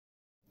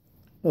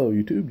Hello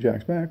YouTube,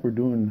 Jack's back. We're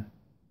doing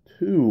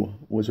 2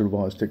 Wizard of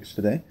Oz tickets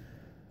today.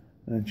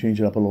 And change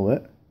it up a little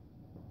bit.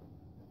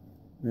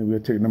 Then we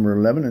got ticket number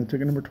 11 and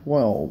ticket number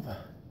 12.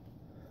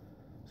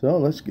 So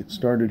let's get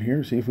started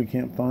here, see if we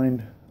can't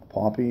find a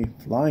Poppy,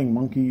 flying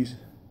monkeys.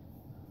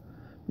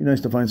 Be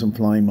nice to find some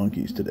flying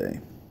monkeys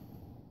today.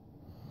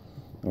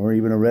 Or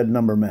even a red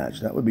number match.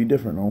 That would be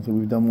different. I don't think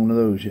we've done one of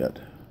those yet.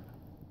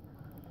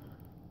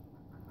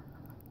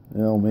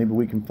 Well, maybe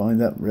we can find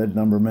that red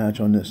number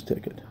match on this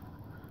ticket.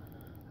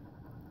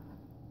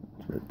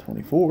 Red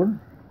 24,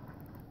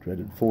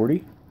 dreaded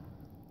 40,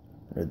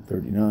 red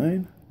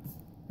 39,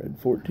 red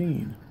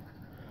 14,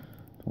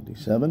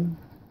 27,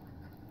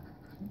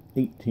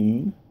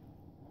 18,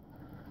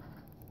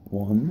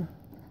 1,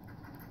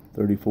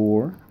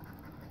 34,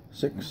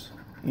 6,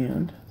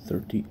 and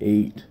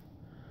 38.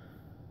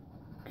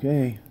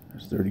 Okay,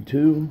 there's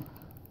 32,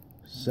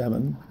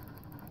 7,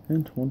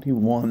 and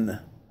 21.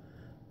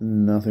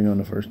 Nothing on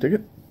the first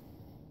ticket.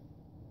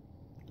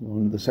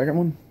 On to the second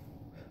one.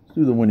 Let's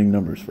do the winning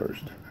numbers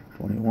first.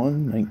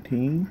 21,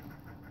 19,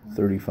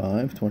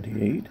 35,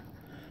 28,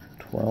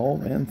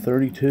 12, and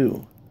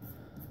 32.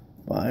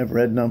 5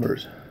 red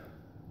numbers.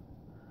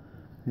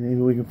 Maybe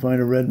we can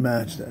find a red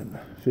match then.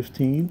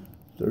 15,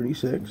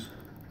 36,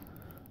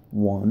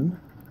 1,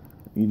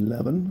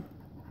 11,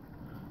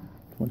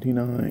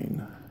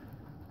 29,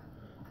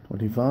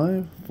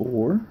 25,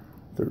 4,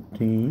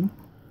 13,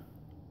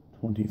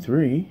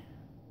 23,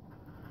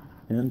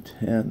 and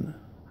 10.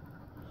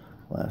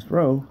 Last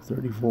row,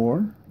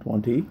 34,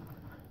 20,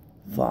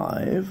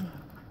 5,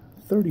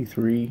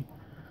 33,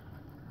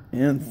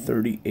 and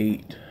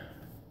 38.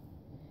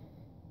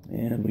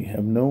 And we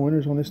have no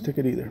winners on this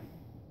ticket either.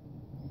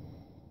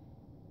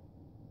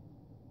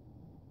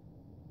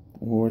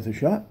 Worth a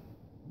shot.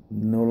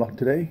 No luck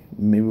today.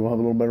 Maybe we'll have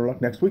a little better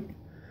luck next week.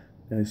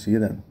 And see you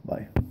then.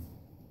 Bye.